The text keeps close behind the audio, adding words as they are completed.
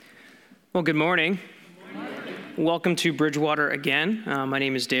Well, good morning. Welcome to Bridgewater again. My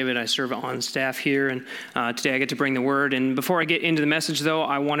name is David. I serve on staff here, and today I get to bring the word. And before I get into the message, though,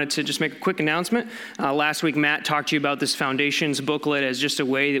 I wanted to just make a quick announcement. Last week, Matt talked to you about this Foundations booklet as just a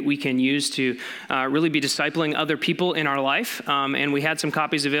way that we can use to really be discipling other people in our life. And we had some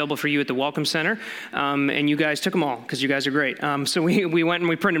copies available for you at the Welcome Center, and you guys took them all because you guys are great. So we went and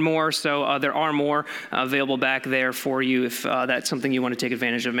we printed more, so there are more available back there for you if that's something you want to take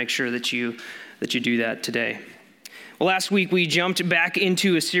advantage of. Make sure that you do that today. Well, last week we jumped back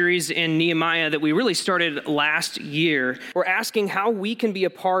into a series in Nehemiah that we really started last year. We're asking how we can be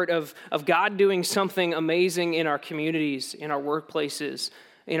a part of God doing something amazing in our communities, in our workplaces,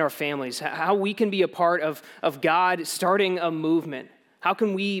 in our families. How we can be a part of God starting a movement. How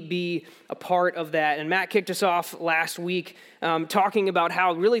can we be a part of that? And Matt kicked us off last week talking about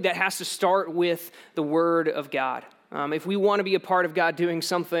how really that has to start with the Word of God. If we want to be a part of God doing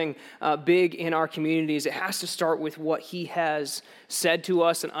something big in our communities, it has to start with what He has said to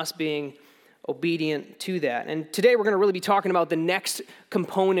us and us being obedient to that. And today we're going to really be talking about the next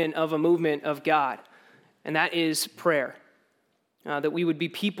component of a movement of God, and that is prayer. That we would be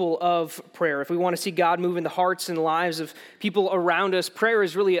people of prayer. If we want to see God move in the hearts and lives of people around us, prayer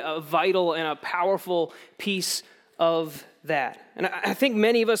is really a vital and a powerful piece of that. And I think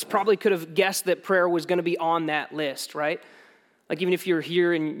many of us probably could have guessed that prayer was going to be on that list, right? Like even if you're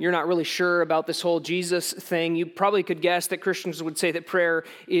here and you're not really sure about this whole Jesus thing, you probably could guess that Christians would say that prayer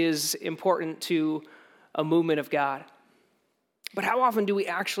is important to a movement of God. But how often do we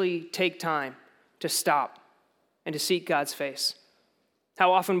actually take time to stop and to seek God's face?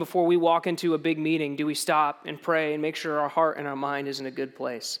 How often before we walk into a big meeting do we stop and pray and make sure our heart and our mind is in a good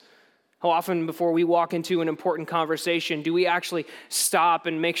place? How often before we walk into an important conversation do we actually stop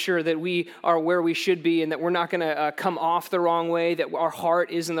and make sure that we are where we should be and that we're not going to come off the wrong way, that our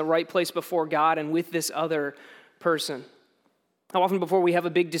heart is in the right place before God and with this other person? How often before we have a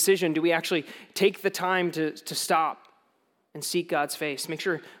big decision do we actually take the time to stop and seek God's face, make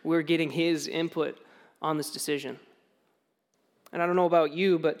sure we're getting His input on this decision? And I don't know about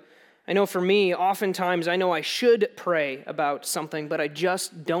you, but I know for me, oftentimes I know I should pray about something, but I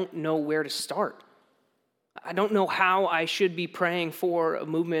just don't know where to start. I don't know how I should be praying for a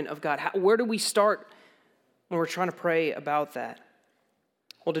movement of God. Where do we start when we're trying to pray about that?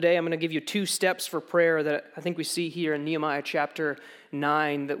 Well, today I'm going to give you 2 steps for prayer that I think we see here in Nehemiah chapter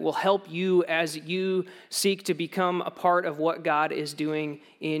 9 that will help you as you seek to become a part of what God is doing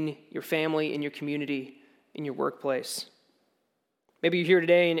in your family, in your community, in your workplace. Maybe you're here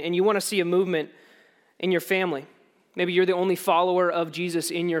today and you want to see a movement in your family. Maybe you're the only follower of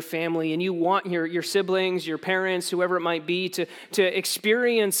Jesus in your family and you want your siblings, your parents, whoever it might be, to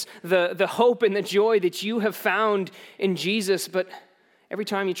experience the hope and the joy that you have found in Jesus. But every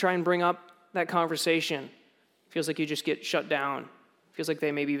time you try and bring up that conversation, it feels like you just get shut down. It feels like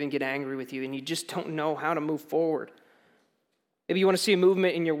they maybe even get angry with you and you just don't know how to move forward. Maybe you want to see a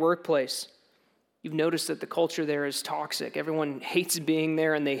movement in your workplace. You've noticed that the culture there is toxic. Everyone hates being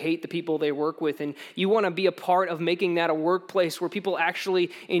there and they hate the people they work with. And you want to be a part of making that a workplace where people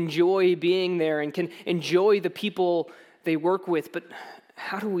actually enjoy being there and can enjoy the people they work with. But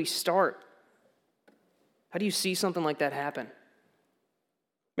how do we start? How do you see something like that happen?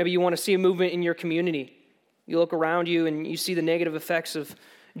 Maybe you want to see a movement in your community. You look around you and you see the negative effects of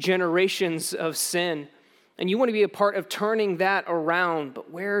generations of sin. And you want to be a part of turning that around.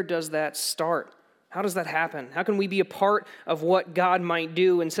 But where does that start? How does that happen? How can we be a part of what God might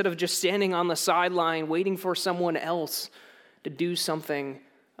do instead of just standing on the sideline waiting for someone else to do something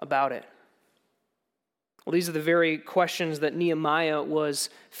about it? Well, these are the very questions that Nehemiah was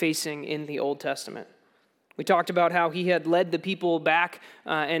facing in the Old Testament. We talked about how he had led the people back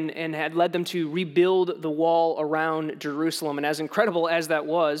and had led them to rebuild the wall around Jerusalem. And as incredible as that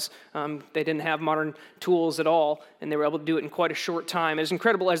was, they didn't have modern tools at all, and they were able to do it in quite a short time. As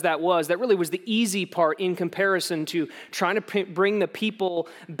incredible as that really was the easy part in comparison to trying to bring the people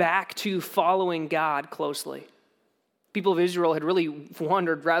back to following God closely. People of Israel had really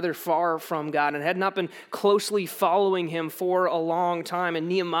wandered rather far from God and had not been closely following Him for a long time. And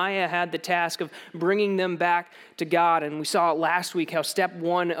Nehemiah had the task of bringing them back to God. And we saw last week how step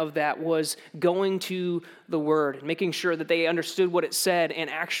 1 of that was going to the Word and making sure that they understood what it said and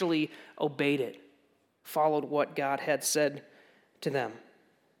actually obeyed it, followed what God had said to them.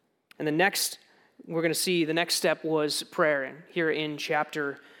 And we're going to see the next step was prayer here in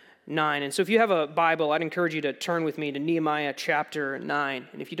chapter 9. And so if you have a Bible, I'd encourage you to turn with me to Nehemiah chapter 9.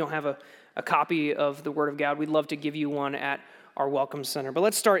 And if you don't have a copy of the Word of God, we'd love to give you one at our Welcome Center. But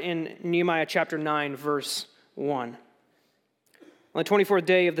let's start in Nehemiah chapter 9, verse 1. On the 24th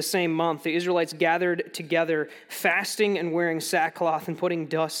day of the same month, the Israelites gathered together, fasting and wearing sackcloth and putting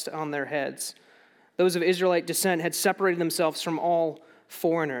dust on their heads. Those of Israelite descent had separated themselves from all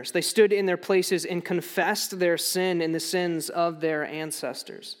foreigners. They stood in their places and confessed their sin and the sins of their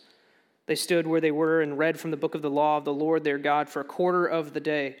ancestors. They stood where they were and read from the book of the law of the Lord their God for a quarter of the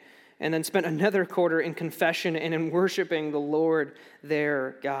day, and then spent another quarter in confession and in worshiping the Lord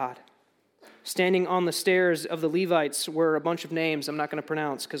their God. Standing on the stairs of the Levites were a bunch of names I'm not going to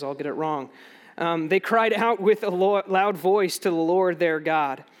pronounce because I'll get it wrong. They cried out with a loud voice to the Lord their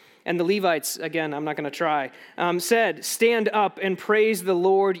God. And the Levites, again, I'm not going to try, said, "Stand up and praise the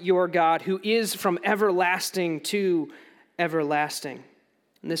Lord your God, who is from everlasting to everlasting."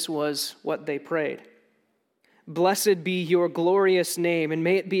 And this was what they prayed. "Blessed be your glorious name, and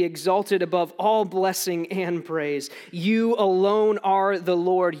may it be exalted above all blessing and praise. You alone are the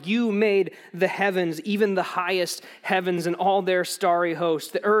Lord. You made the heavens, even the highest heavens and all their starry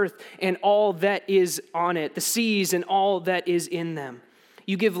host, the earth and all that is on it, the seas and all that is in them.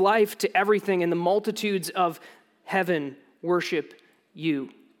 You give life to everything, and the multitudes of heaven worship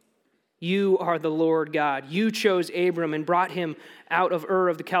you. You are the Lord God. You chose Abram and brought him out of Ur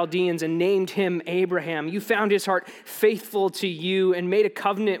of the Chaldeans and named him Abraham. You found his heart faithful to you and made a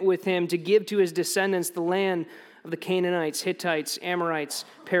covenant with him to give to his descendants the land of the Canaanites, Hittites, Amorites,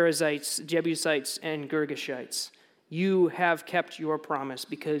 Perizzites, Jebusites, and Girgashites. You have kept your promise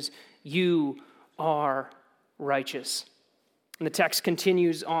because you are righteous." And the text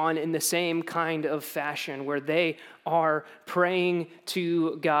continues on in the same kind of fashion where they are praying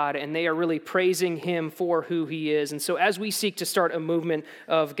to God and they are really praising him for who he is. And so as we seek to start a movement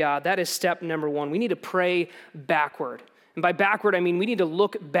of God, that is step number one. We need to pray backward. And by backward, I mean we need to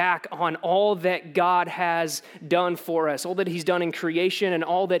look back on all that God has done for us, all that he's done in creation and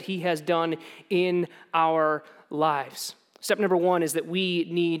all that he has done in our lives. Step number one is that we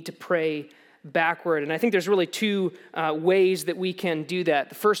need to pray backward. And I think there's really two ways that we can do that.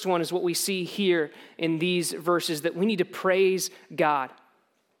 The first one is what we see here in these verses, that we need to praise God.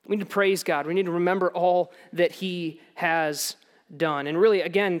 We need to praise God. We need to remember all that he has done. And really,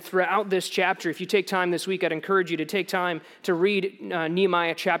 again, throughout this chapter, if you take time this week, I'd encourage you to take time to read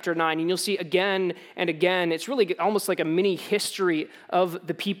Nehemiah chapter 9, and you'll see again and again, it's really almost like a mini history of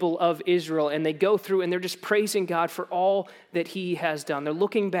the people of Israel. And they go through and they're just praising God for all that he has done. They're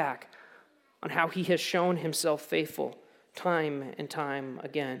looking back on how he has shown himself faithful time and time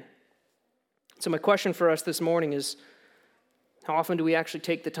again. So my question for us this morning is, how often do we actually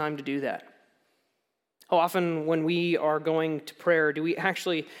take the time to do that? How often when we are going to prayer, do we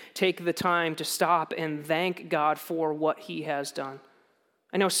actually take the time to stop and thank God for what he has done?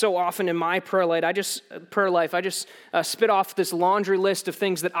 I know so often in my prayer life, I just spit off this laundry list of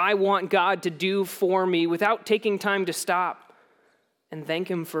things that I want God to do for me without taking time to stop and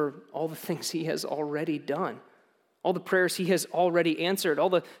thank him for all the things he has already done, all the prayers he has already answered, all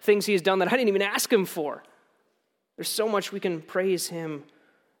the things he has done that I didn't even ask him for. There's so much we can praise him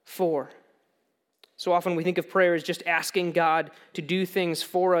for. So often we think of prayer as just asking God to do things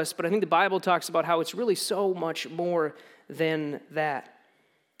for us, but I think the Bible talks about how it's really so much more than that.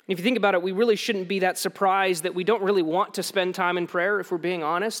 And if you think about it, we really shouldn't be that surprised that we don't really want to spend time in prayer, if we're being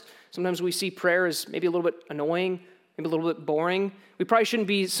honest. Sometimes we see prayer as maybe a little bit annoying, maybe a little bit boring. We probably shouldn't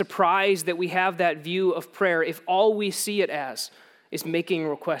be surprised that we have that view of prayer if all we see it as is making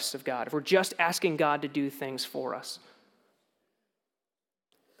requests of God, if we're just asking God to do things for us.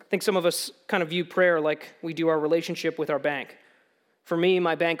 I think some of us kind of view prayer like we do our relationship with our bank. For me,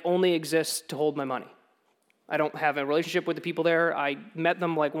 my bank only exists to hold my money. I don't have a relationship with the people there. I met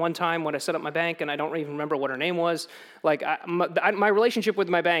them like one time when I set up my bank, and I don't even remember what her name was. Like my relationship with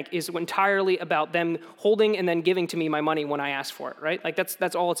my bank is entirely about them holding and then giving to me my money when I ask for it, right? Like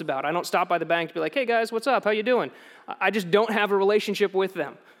that's all it's about. I don't stop by the bank to be like, "Hey guys, what's up? How you doing?" I just don't have a relationship with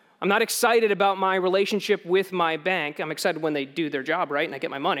them. I'm not excited about my relationship with my bank. I'm excited when they do their job right and I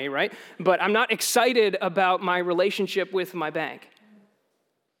get my money, right? But I'm not excited about my relationship with my bank.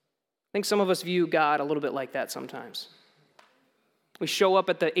 I think some of us view God a little bit like that sometimes. We show up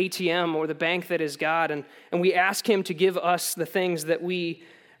at the ATM or the bank that is God, and we ask him to give us the things that we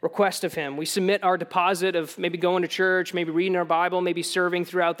request of him. We submit our deposit of maybe going to church, maybe reading our Bible, maybe serving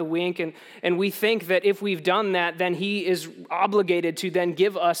throughout the week, and we think that if we've done that, then he is obligated to then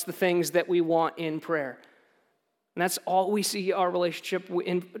give us the things that we want in prayer. And that's all we see our relationship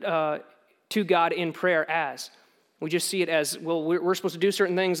to God in prayer as. We just see it as, well, we're supposed to do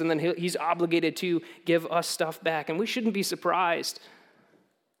certain things, and then he's obligated to give us stuff back. And we shouldn't be surprised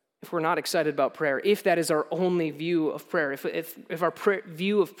if we're not excited about prayer, if that is our only view of prayer, if our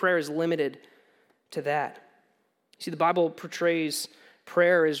view of prayer is limited to that. See, the Bible portrays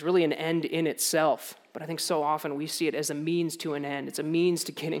prayer as really an end in itself, but I think so often we see it as a means to an end. It's a means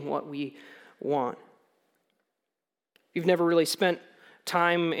to getting what we want. If you've never really spent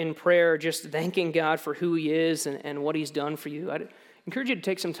time in prayer just thanking God for who he is and what he's done for you, I'd encourage you to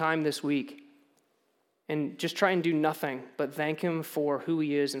take some time this week and just try and do nothing but thank him for who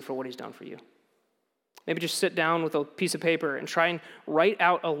he is and for what he's done for you. Maybe just sit down with a piece of paper and try and write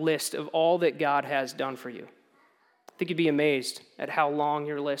out a list of all that God has done for you. I think you'd be amazed at how long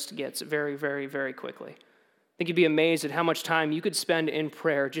your list gets very, very, very quickly. I think you'd be amazed at how much time you could spend in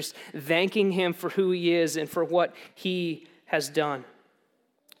prayer just thanking him for who he is and for what he has done.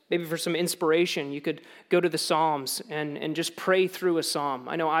 Maybe for some inspiration, you could go to the Psalms and just pray through a psalm.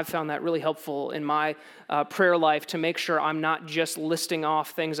 I know I've found that really helpful in my prayer life to make sure I'm not just listing off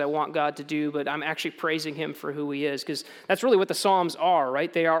things I want God to do, but I'm actually praising him for who he is, because that's really what the Psalms are,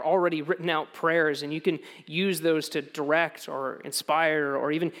 right? They are already written out prayers, and you can use those to direct or inspire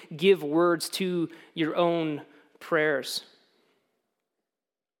or even give words to your own prayers.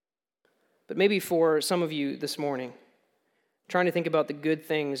 But maybe for some of you this morning, trying to think about the good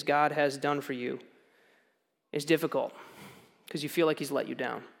things God has done for you is difficult because you feel like he's let you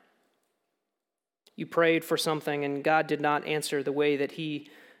down. You prayed for something and God did not answer the way that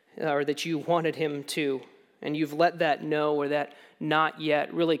that you wanted him to, and you've let that no or that not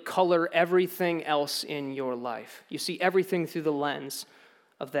yet really color everything else in your life. You see everything through the lens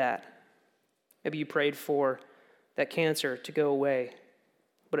of that. Maybe you prayed for that cancer to go away,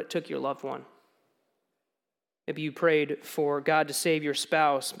 but it took your loved one. Maybe you prayed for God to save your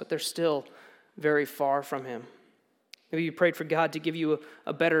spouse, but they're still very far from him. Maybe you prayed for God to give you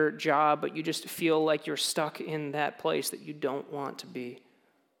a better job, but you just feel like you're stuck in that place that you don't want to be.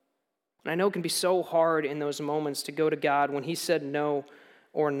 And I know it can be so hard in those moments to go to God when he said no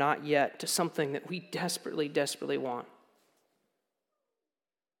or not yet to something that we desperately, desperately want.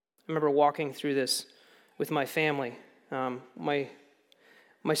 I remember walking through this with my family. My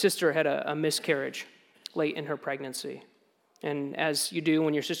sister had a miscarriage late in her pregnancy. And as you do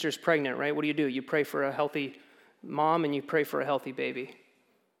when your sister's pregnant, right, what do? You pray for a healthy mom and you pray for a healthy baby.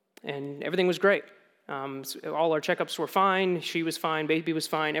 And everything was great. All our checkups were fine. She was fine. Baby was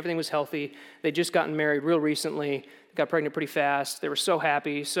fine. Everything was healthy. They'd just gotten married real recently, got pregnant pretty fast. They were so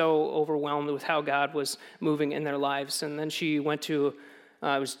happy, so overwhelmed with how God was moving in their lives. And then she went to,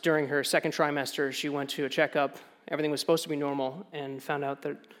 it was during her second trimester, she went to a checkup. Everything was supposed to be normal and found out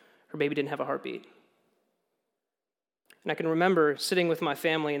that her baby didn't have a heartbeat. And I can remember sitting with my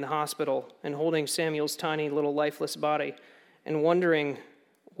family in the hospital and holding Samuel's tiny little lifeless body and wondering,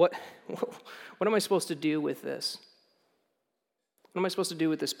 what am I supposed to do with this? What am I supposed to do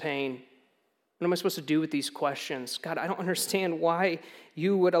with this pain? What am I supposed to do with these questions? God, I don't understand why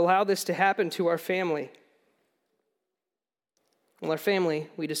you would allow this to happen to our family. Well, our family,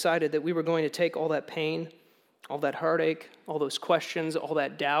 we decided that we were going to take all that pain, all that heartache, all those questions, all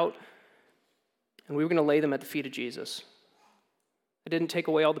that doubt, and we were going to lay them at the feet of Jesus. It didn't take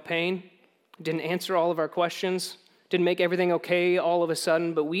away all the pain. It didn't answer all of our questions. It didn't make everything okay all of a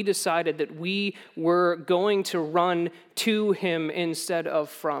sudden, but we decided that we were going to run to him instead of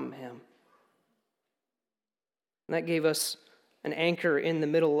from him. And that gave us an anchor in the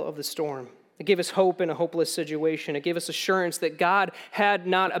middle of the storm. It gave us hope in a hopeless situation. It gave us assurance that God had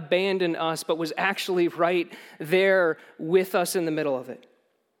not abandoned us, but was actually right there with us in the middle of it.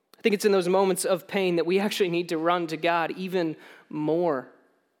 I think it's in those moments of pain that we actually need to run to God even more.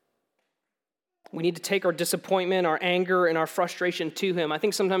 We need to take our disappointment, our anger, and our frustration to him. I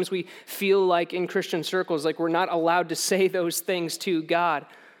think sometimes we feel like in Christian circles, like we're not allowed to say those things to God.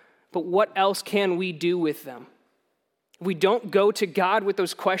 But what else can we do with them? If we don't go to God with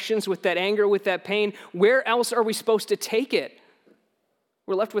those questions, with that anger, with that pain, where else are we supposed to take it?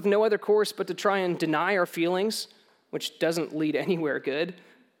 We're left with no other course but to try and deny our feelings, which doesn't lead anywhere good.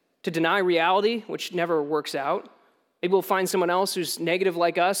 To deny reality, which never works out. Maybe we'll find someone else who's negative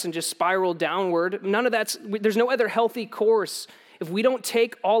like us and just spiral downward. There's no other healthy course. If we don't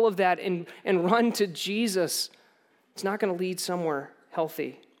take all of that and run to Jesus, it's not going to lead somewhere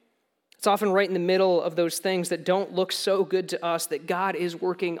healthy. It's often right in the middle of those things that don't look so good to us that God is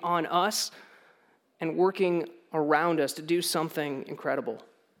working on us and working around us to do something incredible.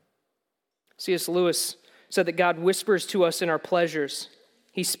 C.S. Lewis said that God whispers to us in our pleasures.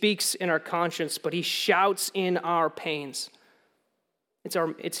 He speaks in our conscience, but he shouts in our pains.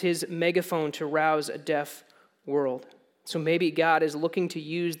 It's his megaphone to rouse a deaf world. So maybe God is looking to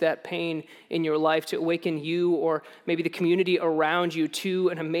use that pain in your life to awaken you or maybe the community around you to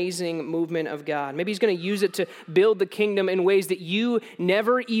an amazing movement of God. Maybe he's going to use it to build the kingdom in ways that you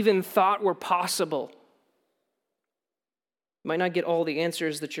never even thought were possible. You might not get all the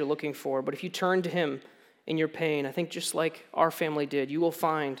answers that you're looking for, but if you turn to him in your pain, I think just like our family did, you will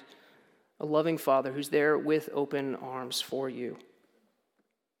find a loving Father who's there with open arms for you.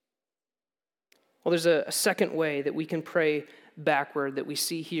 Well, there's a second way that we can pray backward that we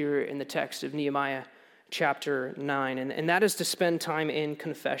see here in the text of Nehemiah chapter 9, and that is to spend time in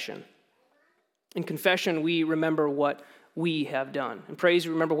confession. In confession, we remember what we have done. In praise,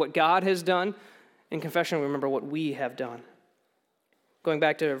 we remember what God has done. In confession, we remember what we have done. Going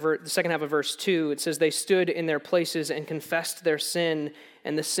back to the second half of verse 2, it says, they stood in their places and confessed their sin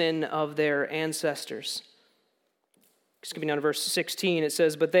and the sin of their ancestors. Skipping down to verse 16, it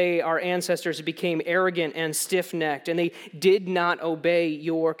says, but they, our ancestors, became arrogant and stiff-necked, and they did not obey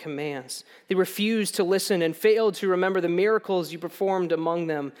your commands. They refused to listen and failed to remember the miracles you performed among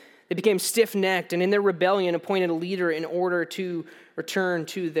them. They became stiff-necked, and in their rebellion appointed a leader in order to return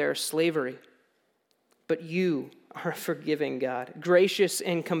to their slavery. But you are a forgiving God, gracious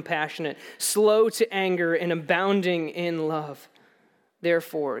and compassionate, slow to anger and abounding in love.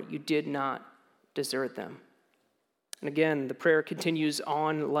 Therefore, you did not desert them. And again, the prayer continues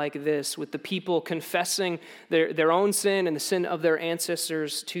on like this, with the people confessing their own sin and the sin of their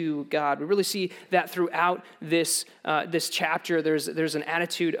ancestors to God. We really see that throughout this chapter. There's an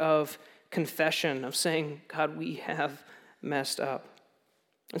attitude of confession, of saying, God, we have messed up.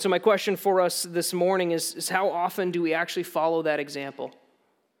 And so my question for us this morning is how often do we actually follow that example?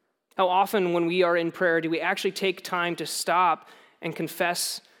 How often when we are in prayer do we actually take time to stop and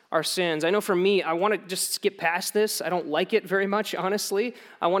confess our sins? I know for me, I want to just skip past this. I don't like it very much, honestly.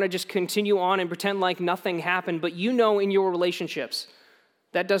 I want to just continue on and pretend like nothing happened. But you know in your relationships,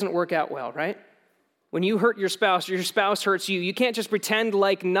 that doesn't work out well, right? When you hurt your spouse or your spouse hurts you, you can't just pretend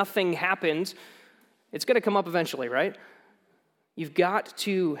like nothing happened. It's going to come up eventually, right? You've got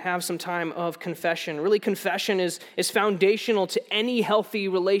to have some time of confession. Really, confession is foundational to any healthy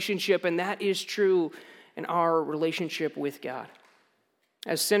relationship, and that is true in our relationship with God.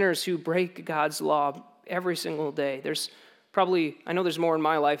 As sinners who break God's law every single day, I know there's more in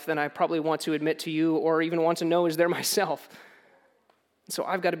my life than I probably want to admit to you or even want to know is there myself. So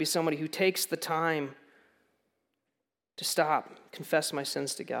I've got to be somebody who takes the time to stop, confess my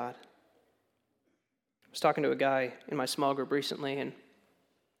sins to God. I was talking to a guy in my small group recently, and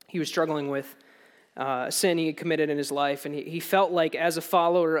he was struggling with a sin he had committed in his life, and he felt like as a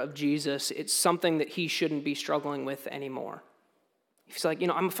follower of Jesus, it's something that he shouldn't be struggling with anymore. He's like,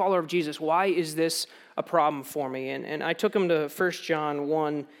 I'm a follower of Jesus. Why is this a problem for me? And I took him to 1 John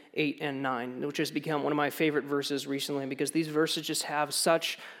 1, 8, and 9, which has become one of my favorite verses recently because these verses just have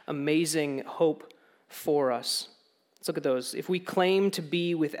such amazing hope for us. Let's look at those. If we claim to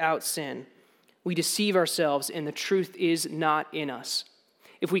be without sin, we deceive ourselves and the truth is not in us.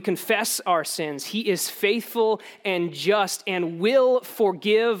 If we confess our sins, he is faithful and just and will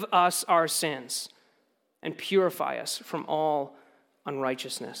forgive us our sins and purify us from all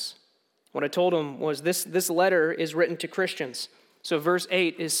unrighteousness. What I told him was this letter is written to Christians. So verse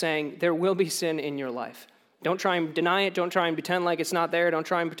 8 is saying there will be sin in your life. Don't try and deny it. Don't try and pretend like it's not there. Don't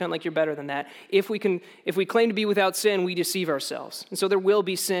try and pretend like you're better than that. If we claim to be without sin, we deceive ourselves. And so there will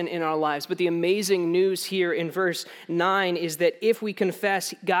be sin in our lives. But the amazing news here in verse 9 is that if we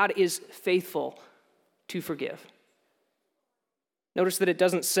confess, God is faithful to forgive. Notice that it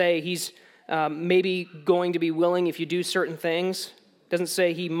doesn't say he's maybe going to be willing if you do certain things. It doesn't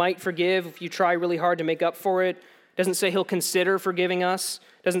say he might forgive if you try really hard to make up for it. It doesn't say he'll consider forgiving us.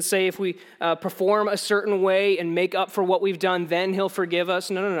 It doesn't say if we perform a certain way and make up for what we've done, then he'll forgive us.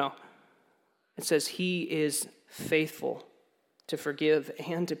 No. It says he is faithful to forgive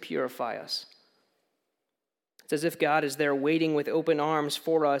and to purify us. It's as if God is there waiting with open arms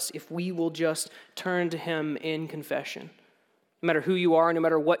for us if we will just turn to him in confession. No matter who you are, no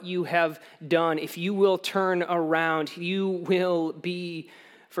matter what you have done, if you will turn around, you will be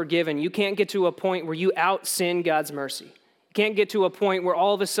forgiven. You can't get to a point where you out-sin God's mercy. You can't get to a point where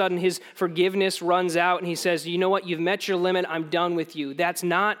all of a sudden his forgiveness runs out and he says, you know what, you've met your limit, I'm done with you. That's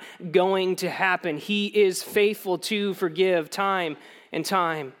not going to happen. He is faithful to forgive time and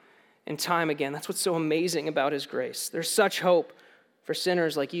time and time again. That's what's so amazing about his grace. There's such hope for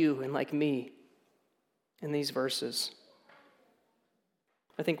sinners like you and like me in these verses.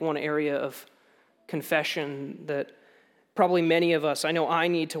 I think one area of confession that probably many of us, I know I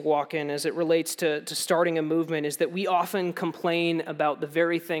need to walk in as it relates to starting a movement, is that we often complain about the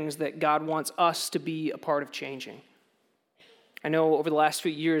very things that God wants us to be a part of changing. I know over the last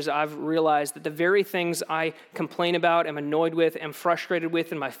few years, I've realized that the very things I complain about, am annoyed with, am frustrated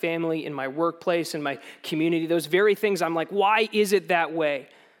with in my family, in my workplace, in my community, those very things I'm like, why is it that way?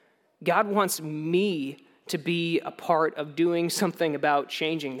 God wants me to be a part of doing something about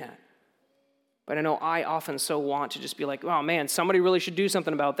changing that. But I know I often so want to just be like, oh man, somebody really should do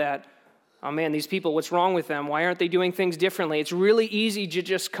something about that. Oh man, these people, what's wrong with them? Why aren't they doing things differently? It's really easy to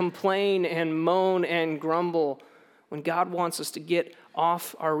just complain and moan and grumble when God wants us to get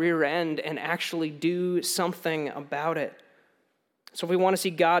off our rear end and actually do something about it. So if we want to see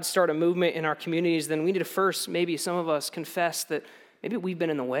God start a movement in our communities, then we need to first, maybe some of us, confess that maybe we've been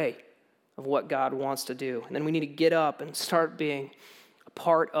in the way of what God wants to do. And then we need to get up and start being a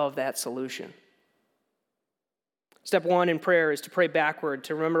part of that solution. Step one in prayer is to pray backward,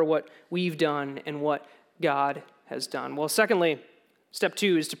 to remember what we've done and what God has done. Well, secondly, step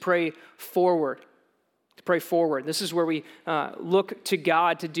two is to pray forward. To pray forward. This is where we look to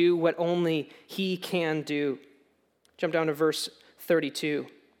God to do what only He can do. Jump down to verse 32.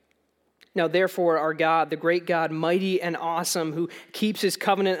 Now, therefore, our God, the great God, mighty and awesome, who keeps His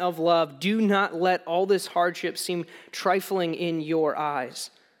covenant of love, do not let all this hardship seem trifling in your eyes.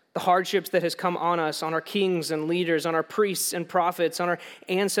 The hardships that has come on us, on our kings and leaders, on our priests and prophets, on our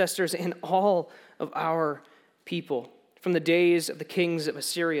ancestors, and all of our people, from the days of the kings of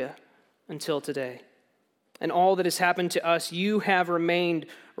Assyria until today. And all that has happened to us, you have remained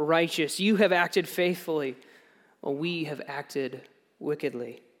righteous. You have acted faithfully, while we have acted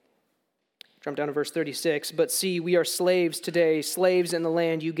wickedly. Jump down to verse 36. But see, we are slaves today, slaves in the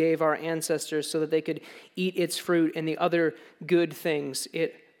land you gave our ancestors so that they could eat its fruit and the other good things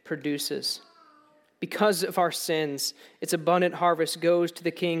it produces. Because of our sins, its abundant harvest goes to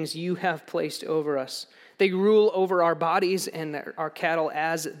the kings you have placed over us. They rule over our bodies and our cattle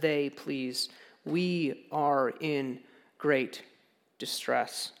as they please. We are in great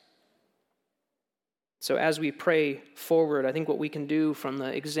distress. So as we pray forward, I think what we can do from the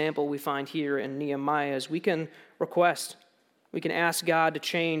example we find here in Nehemiah is we can request. We can ask God to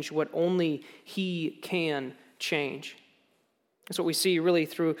change what only He can change. That's what we see really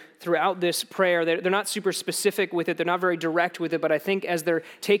throughout this prayer. They're not super specific with it. They're not very direct with it. But I think as they're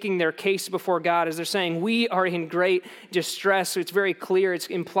taking their case before God, as they're saying, we are in great distress. So it's very clear. It's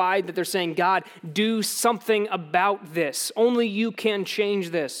implied that they're saying, God, do something about this. Only you can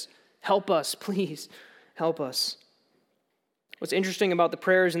change this. Help us, please. Help us. What's interesting about the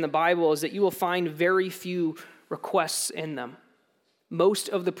prayers in the Bible is that you will find very few requests in them. Most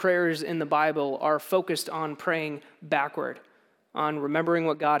of the prayers in the Bible are focused on praying backward, on remembering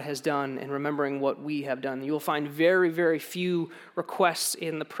what God has done and remembering what we have done. You will find very, very few requests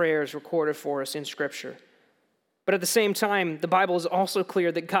in the prayers recorded for us in Scripture. But at the same time, the Bible is also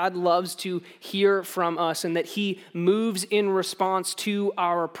clear that God loves to hear from us and that He moves in response to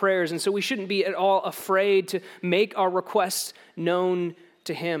our prayers. And so we shouldn't be at all afraid to make our requests known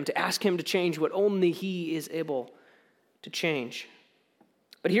to Him, to ask Him to change what only He is able to change.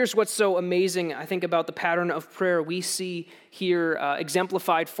 But here's what's so amazing, I think, about the pattern of prayer we see here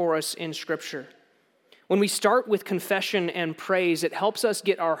exemplified for us in Scripture. When we start with confession and praise, it helps us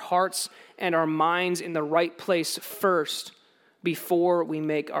get our hearts and our minds in the right place first before we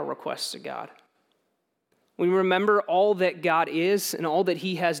make our requests to God. When we remember all that God is and all that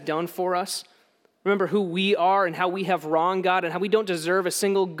He has done for us, remember who we are and how we have wronged God and how we don't deserve a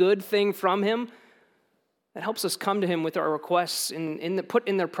single good thing from Him, that helps us come to Him with our requests put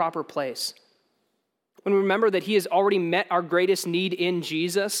in their proper place. When we remember that He has already met our greatest need in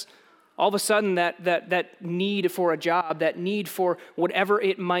Jesus, all of a sudden that need for a job, that need for whatever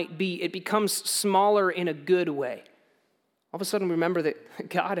it might be, it becomes smaller in a good way. All of a sudden remember that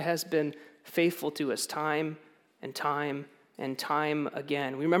God has been faithful to us time and time and time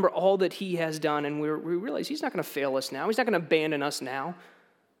again. We remember all that He has done, and we realize He's not going to fail us now. He's not going to abandon us now.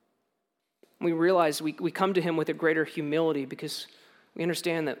 We realize we come to Him with a greater humility because we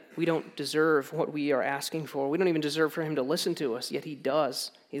understand that we don't deserve what we are asking for. We don't even deserve for Him to listen to us, yet He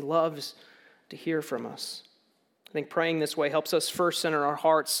does. He loves to hear from us. I think praying this way helps us first center our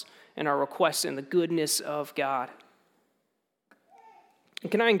hearts and our requests in the goodness of God.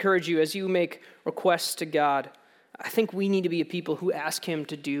 And can I encourage you, as you make requests to God, I think we need to be a people who ask Him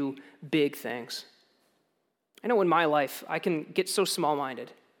to do big things. I know in my life, I can get so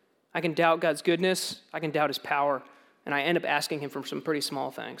small-minded. I can doubt God's goodness, I can doubt His power, and I end up asking Him for some pretty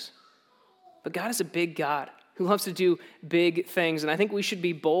small things. But God is a big God who loves to do big things, and I think we should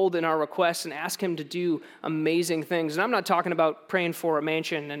be bold in our requests and ask Him to do amazing things. And I'm not talking about praying for a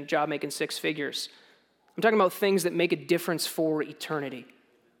mansion and a job making 6 figures. I'm talking about things that make a difference for eternity,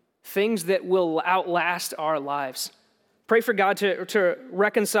 things that will outlast our lives. Pray for God to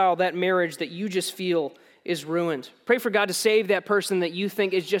reconcile that marriage that you just feel is ruined. Pray for God to save that person that you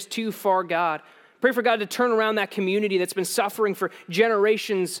think is just too far God. Pray for God to turn around that community that's been suffering for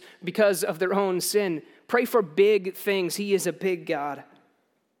generations because of their own sin. Pray for big things. He is a big God.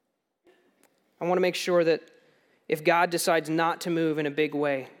 I want to make sure that if God decides not to move in a big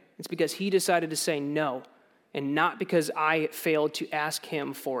way, it's because he decided to say no, and not because I failed to ask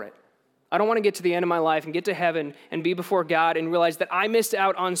him for it. I don't want to get to the end of my life and get to heaven and be before God and realize that I missed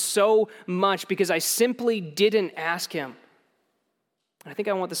out on so much because I simply didn't ask him. I think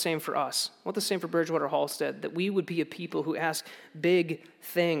I want the same for us. I want the same for Bridgewater Halstead, that we would be a people who ask big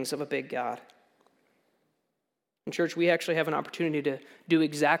things of a big God. In church, we actually have an opportunity to do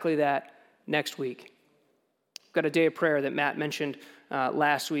exactly that next week. We've got a day of prayer that Matt mentioned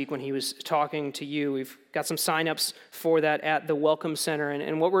last week when he was talking to you. We've got some sign-ups for that at the Welcome Center.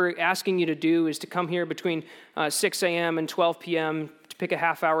 And what we're asking you to do is to come here between 6 a.m. and 12 p.m. to pick a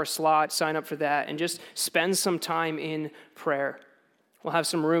half-hour slot, sign up for that, and just spend some time in prayer. We'll have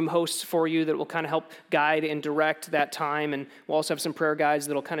some room hosts for you that will kind of help guide and direct that time, and we'll also have some prayer guides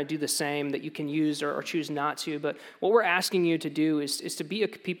that will kind of do the same that you can use or choose not to. But what we're asking you to do is to be a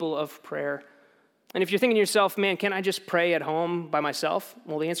people of prayer. And if you're thinking to yourself, man, can I just pray at home by myself?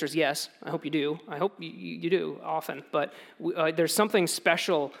 Well, the answer is yes. I hope you do. I hope you do often. But there's something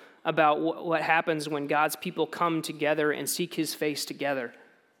special about what happens when God's people come together and seek his face together.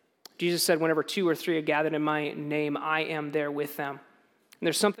 Jesus said, whenever 2 or 3 are gathered in my name, I am there with them. And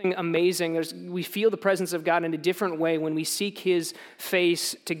there's something amazing. We feel the presence of God in a different way when we seek his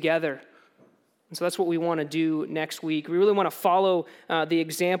face together. And so that's what we want to do next week. We really want to follow the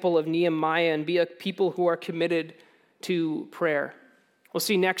example of Nehemiah and be a people who are committed to prayer. We'll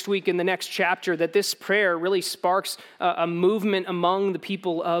see next week in the next chapter that this prayer really sparks a movement among the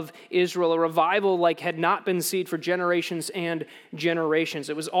people of Israel, a revival like had not been seen for generations and generations.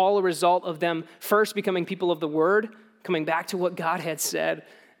 It was all a result of them first becoming people of the word, coming back to what God had said,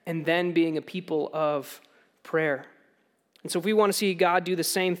 and then being a people of prayer. And so if we want to see God do the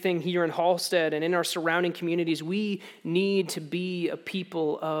same thing here in Halstead and in our surrounding communities, we need to be a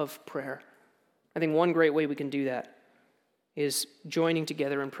people of prayer. I think one great way we can do that is joining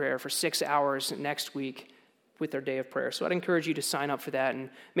together in prayer for 6 hours next week with our day of prayer. So I'd encourage you to sign up for that. And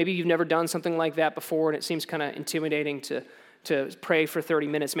maybe you've never done something like that before and it seems kind of intimidating to pray for 30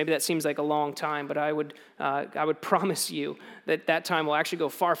 minutes. Maybe that seems like a long time, but I would promise you that time will actually go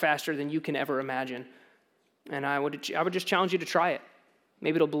far faster than you can ever imagine. And I would just challenge you to try it.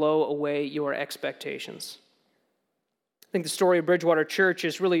 Maybe it'll blow away your expectations. I think the story of Bridgewater Church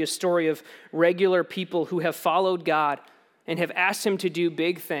is really a story of regular people who have followed God and have asked him to do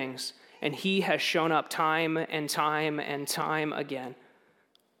big things, and he has shown up time and time and time again.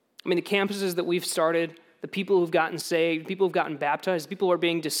 I mean, the campuses that we've started, the people who've gotten saved, people who've gotten baptized, people who are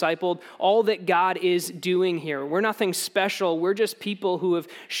being discipled, all that God is doing here. We're nothing special. We're just people who have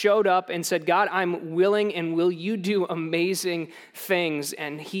showed up and said, God, I'm willing, and will you do amazing things?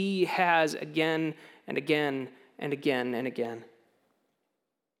 And he has again and again and again and again.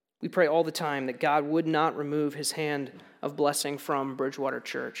 We pray all the time that God would not remove his hand of blessing from Bridgewater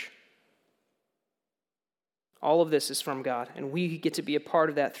Church. All of this is from God, and we get to be a part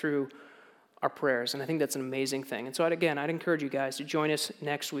of that through our prayers, and I think that's an amazing thing. And so I'd encourage you guys to join us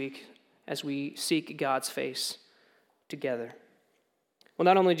next week as we seek God's face together. Well,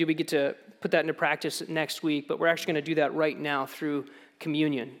 not only do we get to put that into practice next week, but we're actually going to do that right now through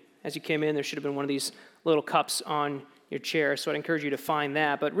communion. As you came in, there should have been one of these little cups on your chair, so I'd encourage you to find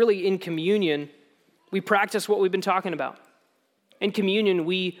that. But really, in communion, we practice what we've been talking about. In communion,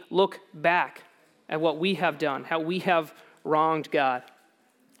 we look back at what we have done, how we have wronged God.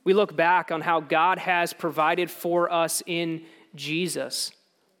 We look back on how God has provided for us in Jesus.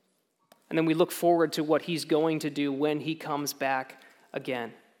 And then we look forward to what he's going to do when he comes back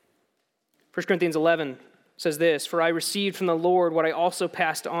again. 1 Corinthians 11 says this, "For I received from the Lord what I also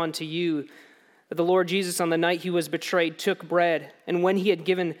passed on to you, that the Lord Jesus on the night he was betrayed took bread, and when he had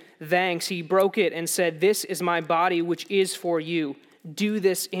given thanks, he broke it and said, 'This is my body which is for you. Do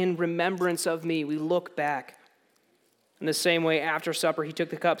this in remembrance of me.'" We look back. In the same way, after supper, he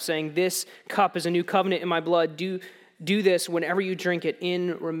took the cup, saying, "This cup is a new covenant in my blood. Do this whenever you drink it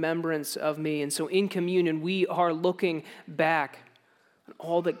in remembrance of me." And so in communion, we are looking back on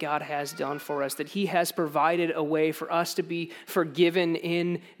all that God has done for us, that he has provided a way for us to be forgiven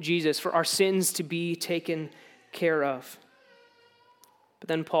in Jesus, for our sins to be taken care of. But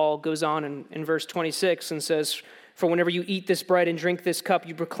then Paul goes on in verse 26 and says, "For whenever you eat this bread and drink this cup,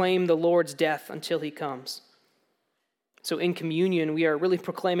 you proclaim the Lord's death until he comes." So in communion, we are really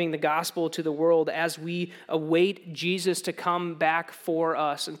proclaiming the gospel to the world as we await Jesus to come back for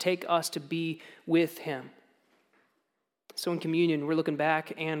us and take us to be with him. So in communion, we're looking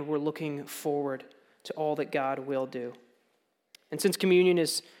back and we're looking forward to all that God will do. And since communion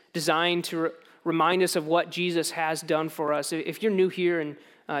is designed to remind us of what Jesus has done for us. If you're new here and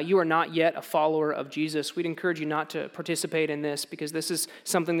you are not yet a follower of Jesus, we'd encourage you not to participate in this because this is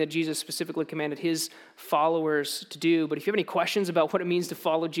something that Jesus specifically commanded his followers to do. But if you have any questions about what it means to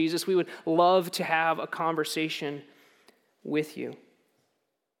follow Jesus, we would love to have a conversation with you.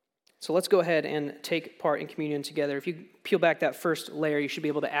 So let's go ahead and take part in communion together. If you peel back that first layer, you should be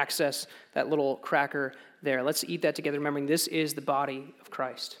able to access that little cracker there. Let's eat that together, remembering this is the body of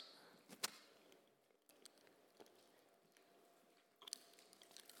Christ.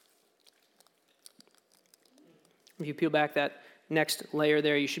 If you peel back that next layer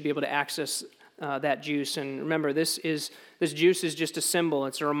there, you should be able to access that juice. And remember, this juice is just a symbol.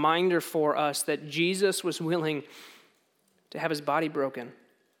 It's a reminder for us that Jesus was willing to have his body broken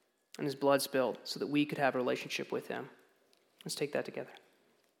and his blood spilled so that we could have a relationship with him. Let's take that together.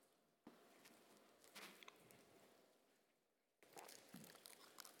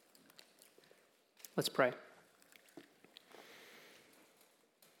 Let's pray.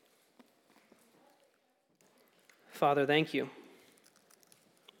 Father, thank you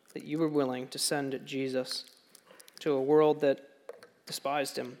that you were willing to send Jesus to a world that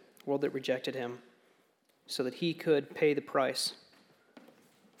despised him, a world that rejected him, so that he could pay the price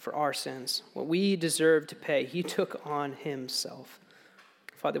for our sins. What we deserved to pay, he took on himself.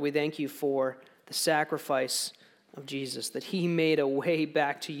 Father, we thank you for the sacrifice of Jesus, that he made a way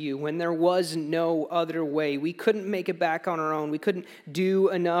back to you when there was no other way. We couldn't make it back on our own. We couldn't do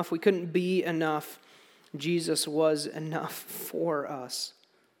enough. We couldn't be enough. Jesus was enough for us.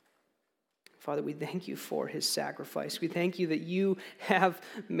 Father, we thank you for his sacrifice. We thank you that you have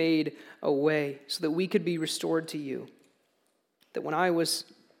made a way so that we could be restored to you. That when I was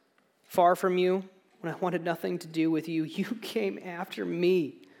far from you, when I wanted nothing to do with you, you came after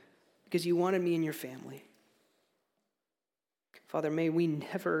me because you wanted me in your family. Father, may we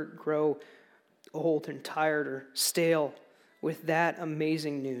never grow old and tired or stale with that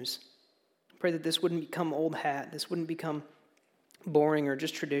amazing news. I pray that this wouldn't become old hat, this wouldn't become boring or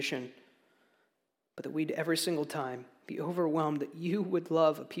just tradition, but that we'd every single time be overwhelmed that you would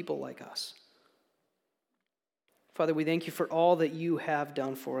love a people like us. Father, we thank you for all that you have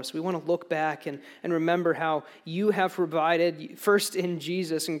done for us. We want to look back and remember how you have provided first in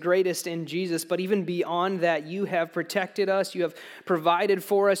Jesus and greatest in Jesus, but even beyond that, you have protected us, you have provided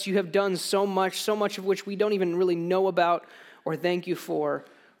for us, you have done so much of which we don't even really know about or thank you for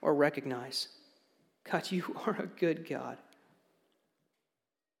or recognize. God, you are a good God.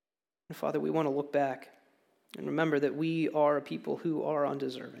 And Father, we want to look back and remember that we are a people who are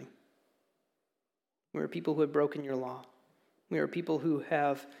undeserving. We are people who have broken your law. We are people who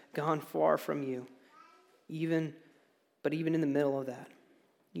have gone far from you. But even in the middle of that,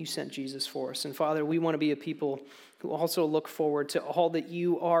 you sent Jesus for us. And Father, we want to be a people who also look forward to all that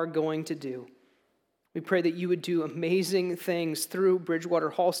you are going to do. We pray that you would do amazing things through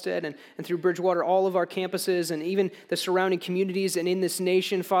Bridgewater Halstead and through Bridgewater, all of our campuses and even the surrounding communities and in this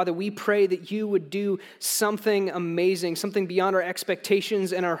nation. Father, we pray that you would do something amazing, something beyond our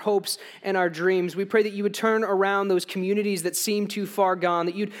expectations and our hopes and our dreams. We pray that you would turn around those communities that seem too far gone,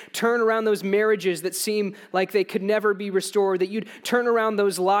 that you'd turn around those marriages that seem like they could never be restored, that you'd turn around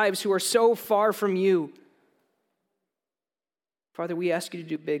those lives who are so far from you. Father, we ask you to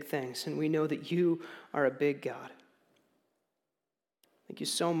do big things, and we know that you are a big God. Thank you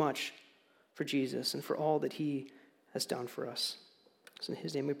so much for Jesus and for all that he has done for us. It's in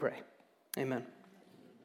his name we pray. Amen.